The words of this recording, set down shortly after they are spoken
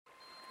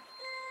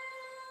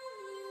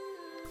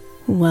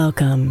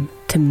Welcome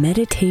to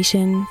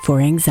Meditation for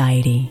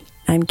Anxiety.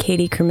 I'm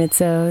Katie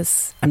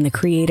Kermitzos. I'm the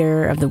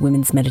creator of the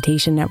Women's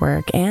Meditation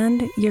Network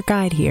and your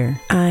guide here.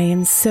 I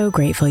am so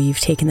grateful you've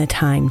taken the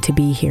time to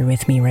be here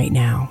with me right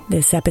now.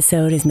 This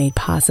episode is made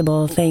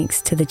possible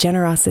thanks to the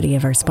generosity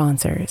of our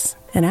sponsors.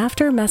 And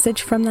after a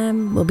message from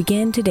them, we'll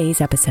begin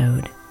today's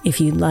episode. If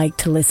you'd like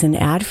to listen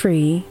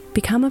ad-free,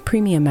 become a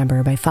premium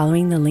member by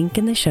following the link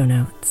in the show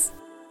notes.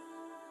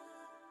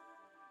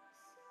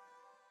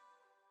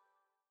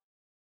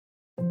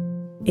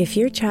 If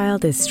your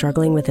child is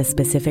struggling with a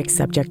specific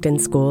subject in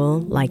school,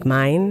 like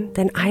mine,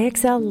 then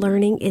IXL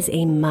Learning is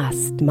a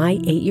must. My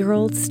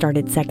 8-year-old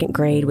started second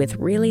grade with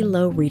really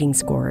low reading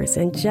scores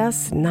and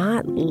just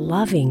not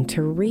loving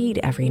to read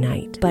every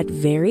night. But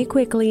very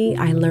quickly,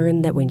 I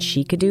learned that when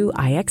she could do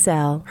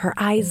IXL, her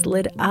eyes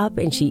lit up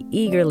and she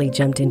eagerly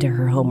jumped into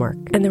her homework.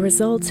 And the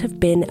results have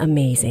been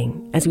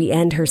amazing. As we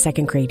end her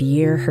second grade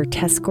year, her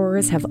test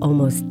scores have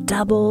almost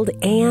doubled,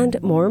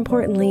 and more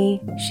importantly,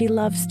 she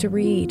loves to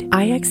read.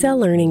 IXL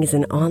Learning is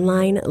an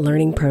online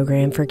learning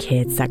program for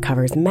kids that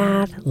covers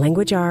math,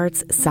 language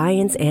arts,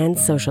 science, and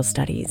social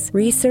studies.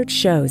 Research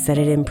shows that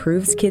it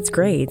improves kids'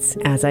 grades,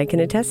 as I can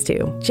attest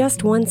to.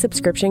 Just one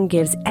subscription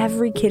gives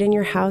every kid in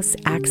your house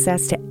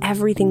access to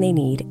everything they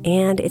need,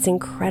 and it's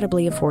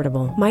incredibly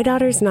affordable. My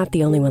daughter's not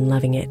the only one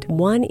loving it.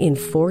 1 in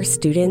 4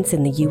 students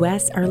in the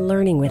U.S. are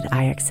learning with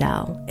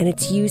IXL, and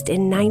it's used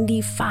in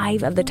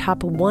 95 of the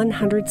top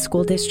 100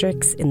 school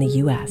districts in the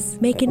U.S.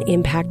 Make an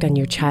impact on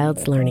your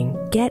child's learning.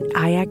 Get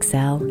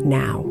IXL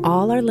now.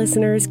 All our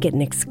listeners get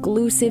an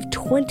exclusive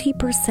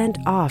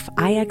 20% off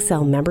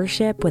IXL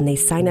membership when they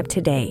sign up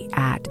today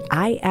at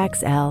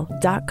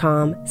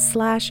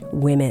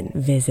IXL.com/women.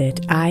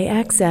 Visit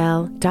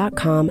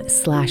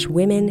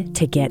IXL.com/women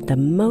to get the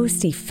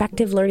most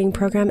effective learning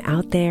program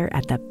out there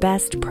at the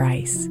best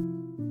price.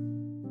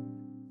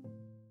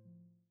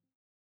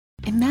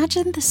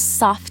 Imagine the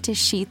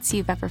softest sheets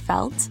you've ever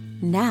felt.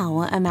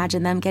 Now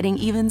imagine them getting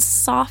even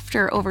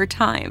softer over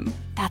time.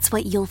 That's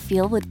what you'll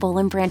feel with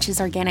Boll &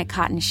 Branch's organic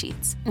cotton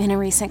sheets. In a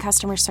recent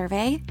customer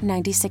survey,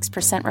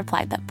 96%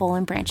 replied that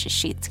Boll & Branch's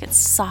sheets get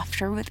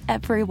softer with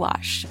every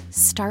wash.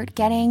 Start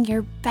getting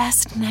your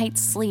best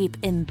night's sleep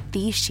in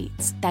these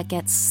sheets that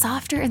get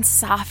softer and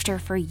softer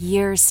for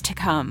years to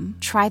come.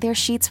 Try their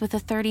sheets with a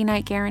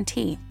 30-night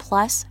guarantee,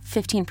 plus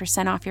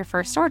 15% off your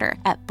first order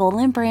at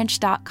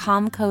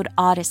bollandbranch.com, code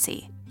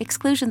Odyssey.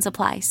 Exclusions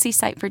apply. See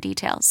site for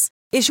details.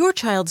 Is your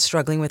child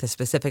struggling with a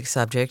specific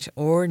subject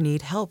or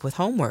need help with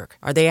homework?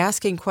 Are they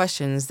asking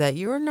questions that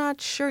you're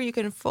not sure you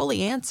can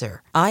fully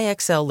answer?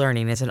 IXL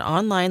Learning is an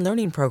online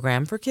learning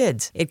program for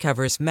kids. It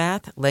covers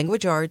math,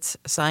 language arts,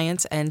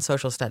 science, and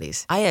social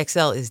studies.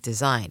 IXL is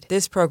designed.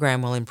 This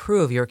program will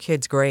improve your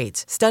kids'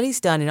 grades.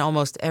 Studies done in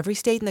almost every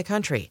state in the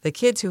country. The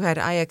kids who had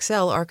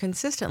IXL are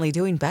consistently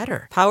doing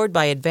better. Powered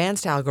by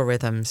advanced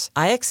algorithms,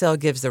 IXL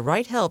gives the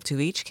right help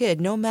to each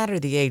kid no matter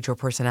the age or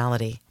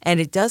personality. And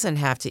it doesn't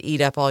have to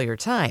eat up all your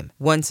time.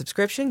 One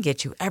subscription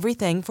gets you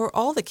everything for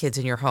all the kids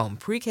in your home,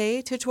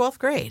 pre-K to 12th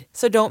grade.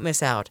 So don't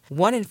miss out.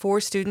 1 in 4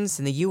 students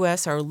in the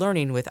U.S. are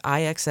learning with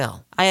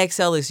IXL.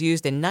 IXL is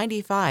used in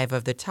 95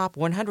 of the top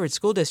 100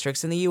 school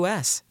districts in the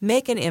U.S.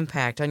 Make an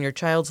impact on your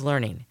child's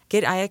learning.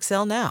 Get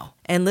IXL now.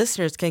 And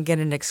listeners can get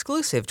an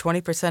exclusive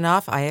 20%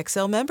 off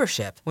IXL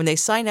membership when they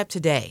sign up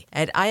today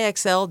at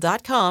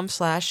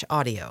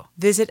IXL.com/audio.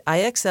 Visit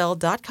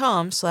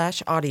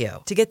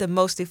IXL.com/audio to get the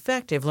most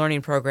effective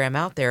learning program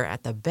out there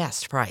at the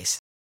best price.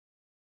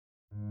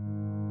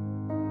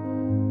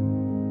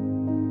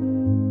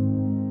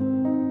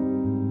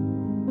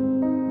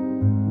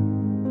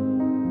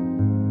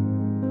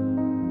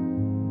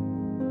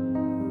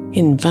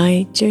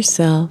 Invite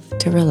yourself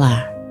to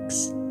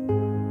relax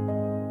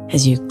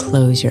as you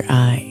close your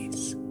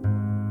eyes.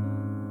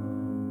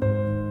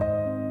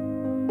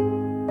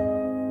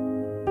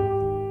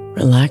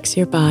 Relax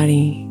your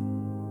body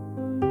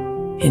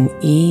and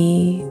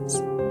ease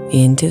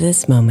into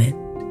this moment.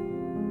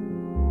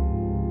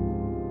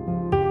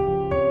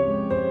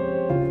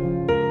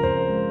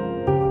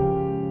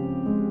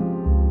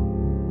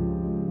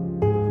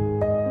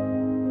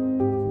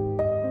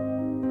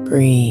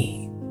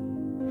 Breathe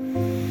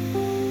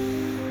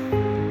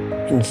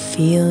and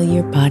feel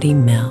your body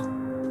melt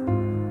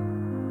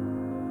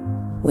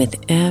with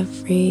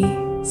every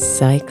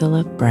cycle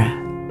of breath.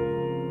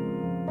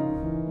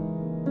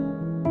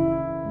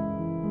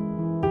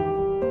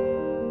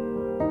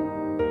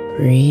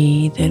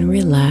 Breathe and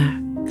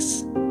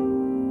relax.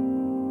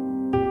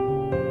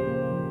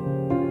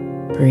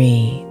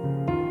 Breathe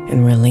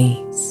and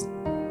release.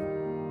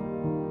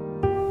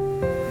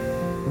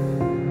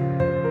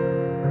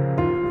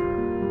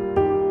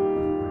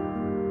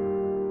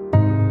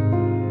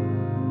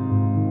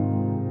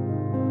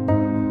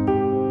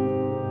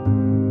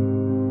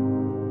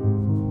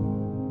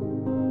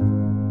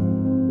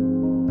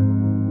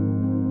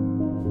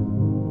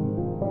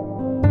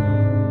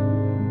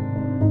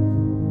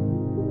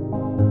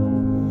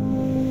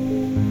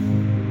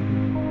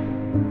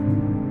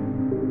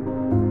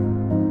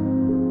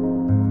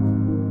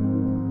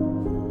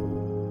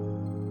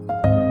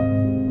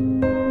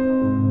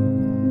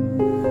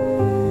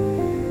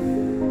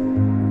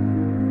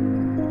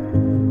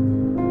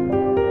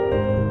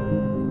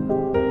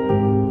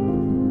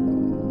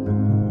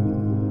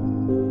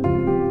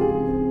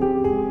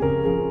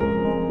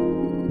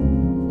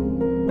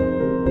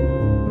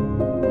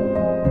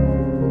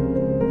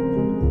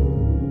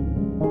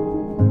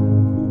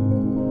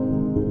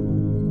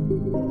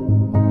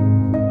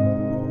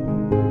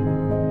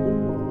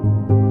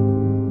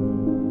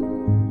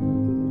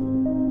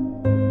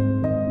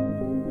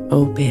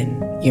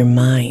 Open your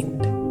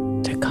mind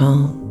to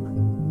calm.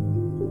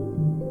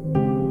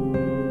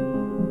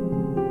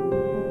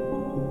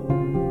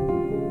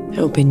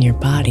 Open your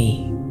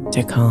body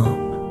to calm.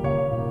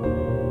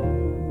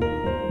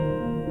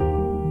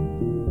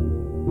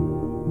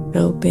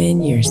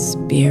 Open your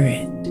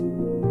spirit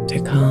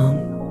to calm.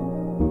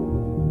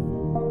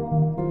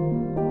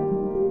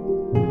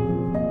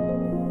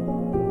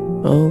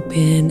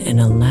 Open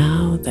and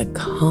allow the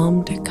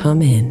calm to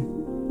come in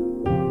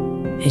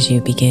as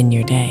you begin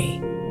your day.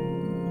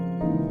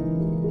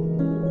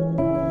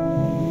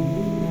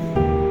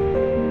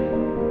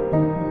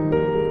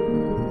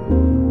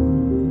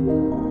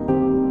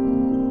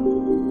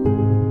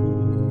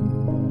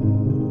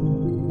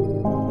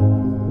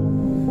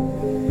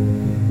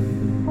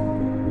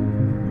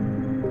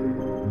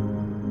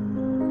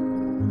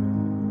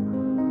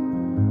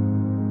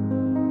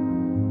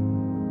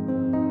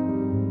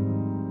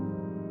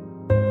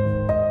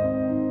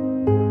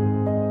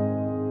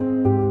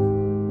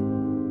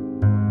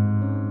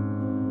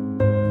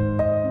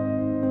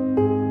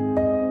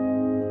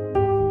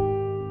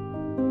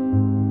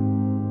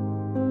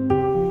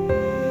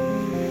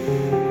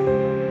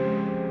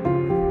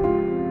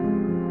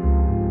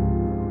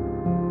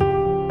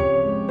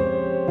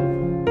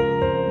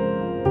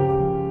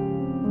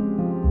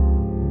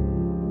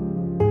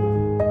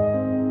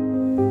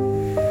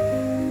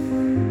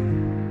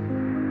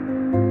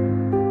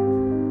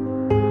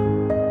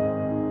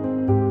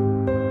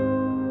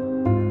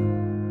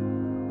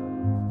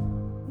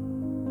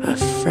 A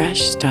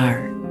fresh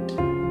start,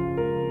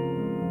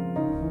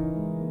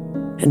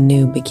 a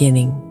new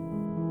beginning.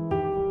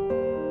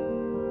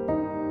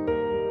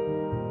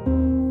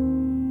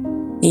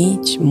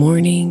 Each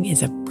morning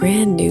is a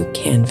brand new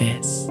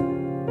canvas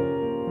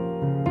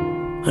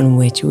on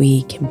which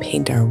we can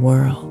paint our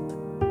world.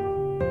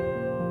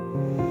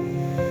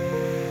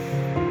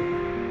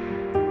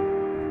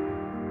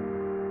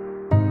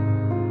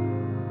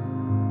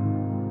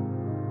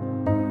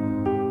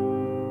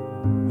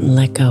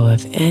 Let go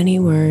of any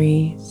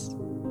worries.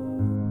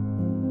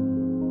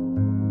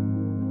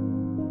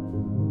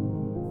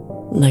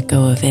 Let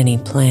go of any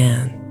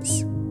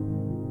plans.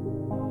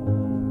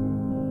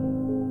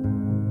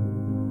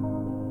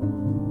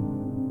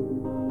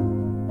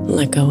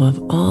 Let go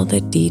of all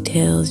the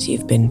details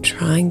you've been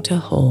trying to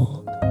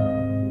hold.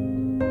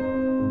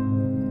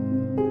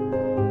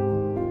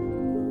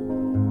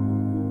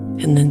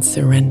 And then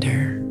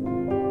surrender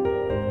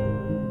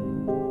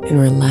and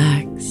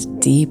relax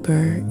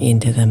deeper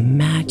into the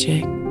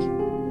magic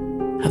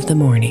of the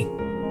morning.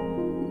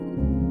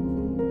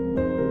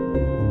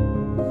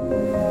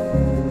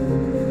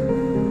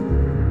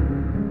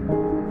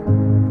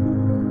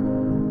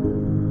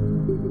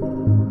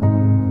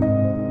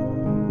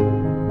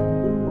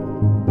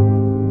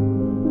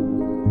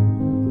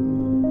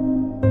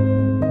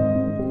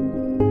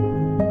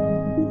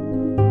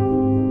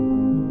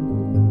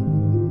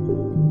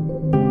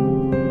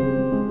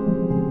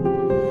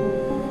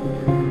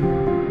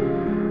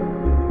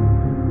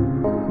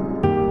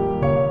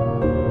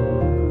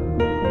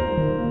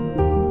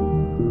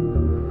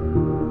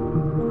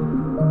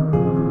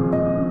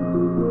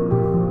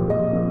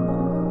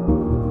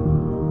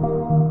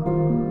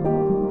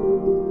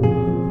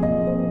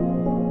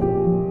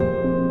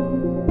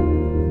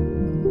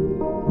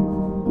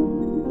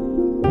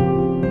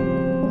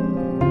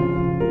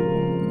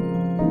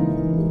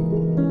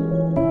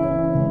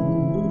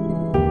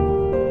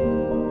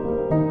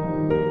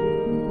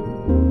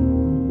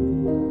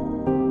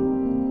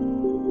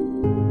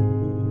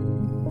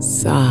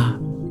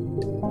 Soft,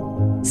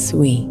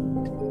 sweet,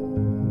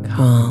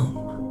 calm,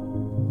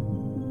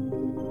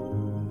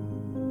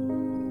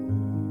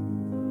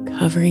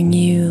 covering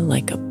you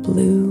like a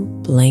blue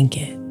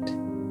blanket,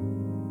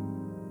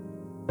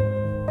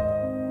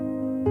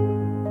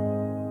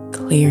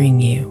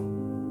 clearing you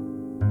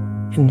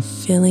and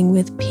filling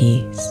with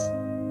peace.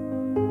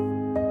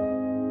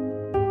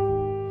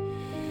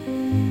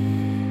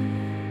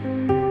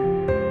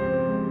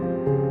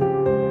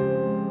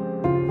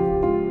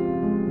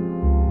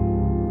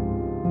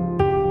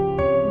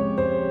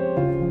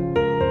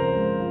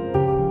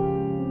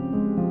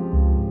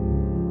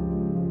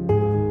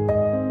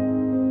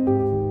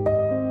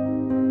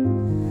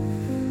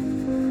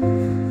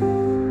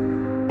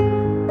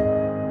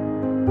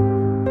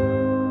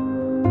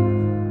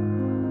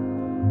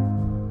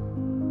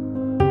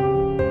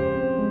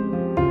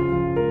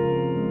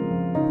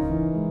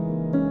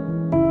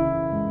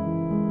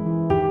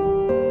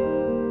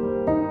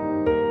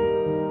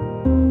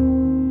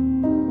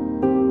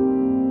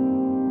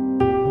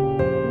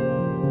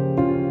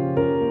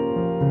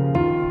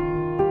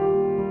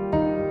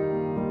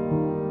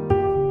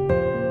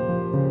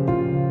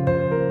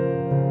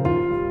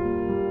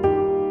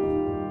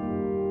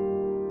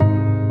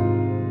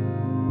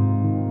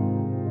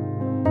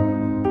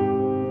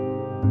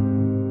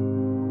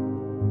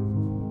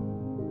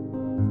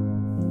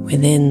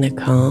 Within the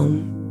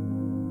calm,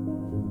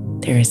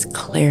 there is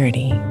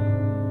clarity,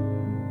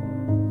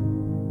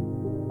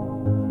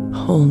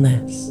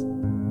 wholeness,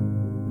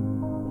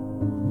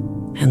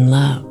 and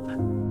love.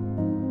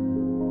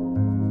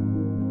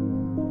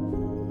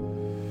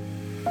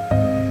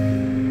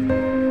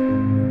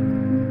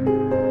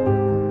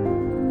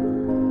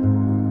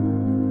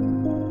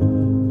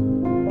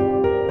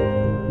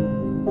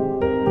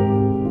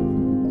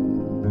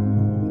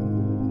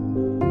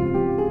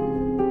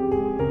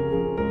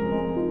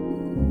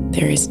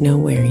 There is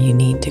nowhere you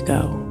need to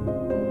go.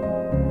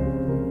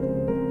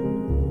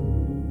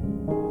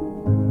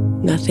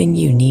 Nothing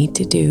you need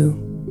to do.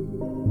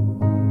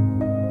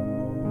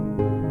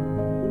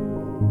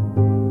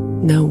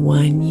 No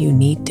one you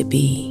need to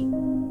be.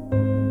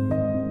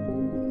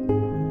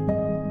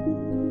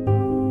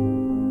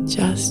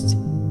 Just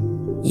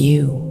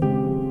you,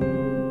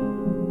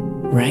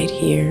 right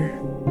here,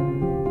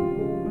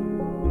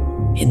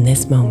 in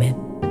this moment,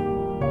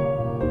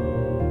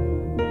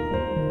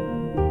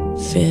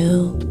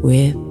 filled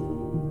with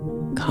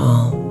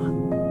calm.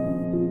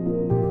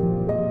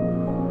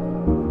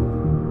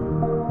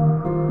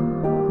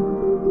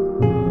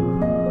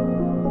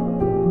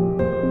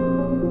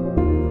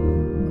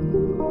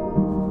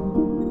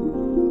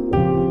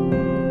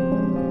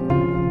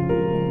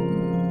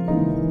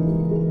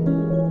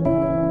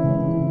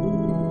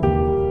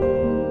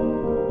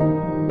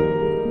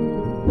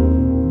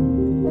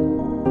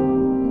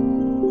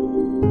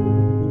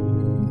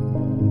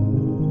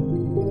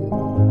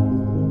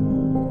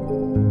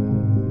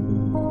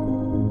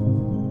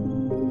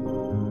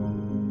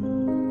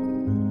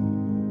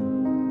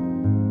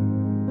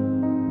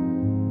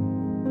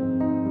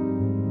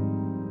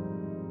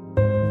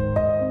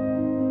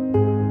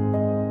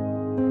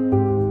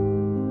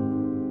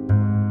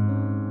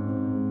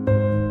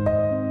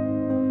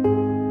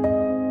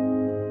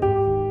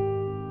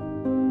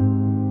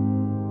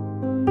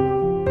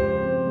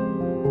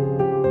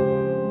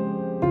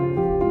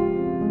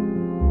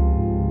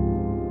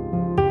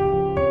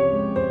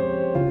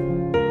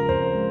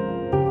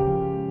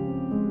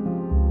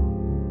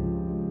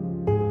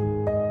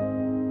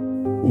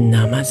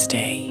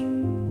 Namaste,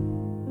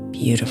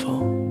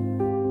 beautiful.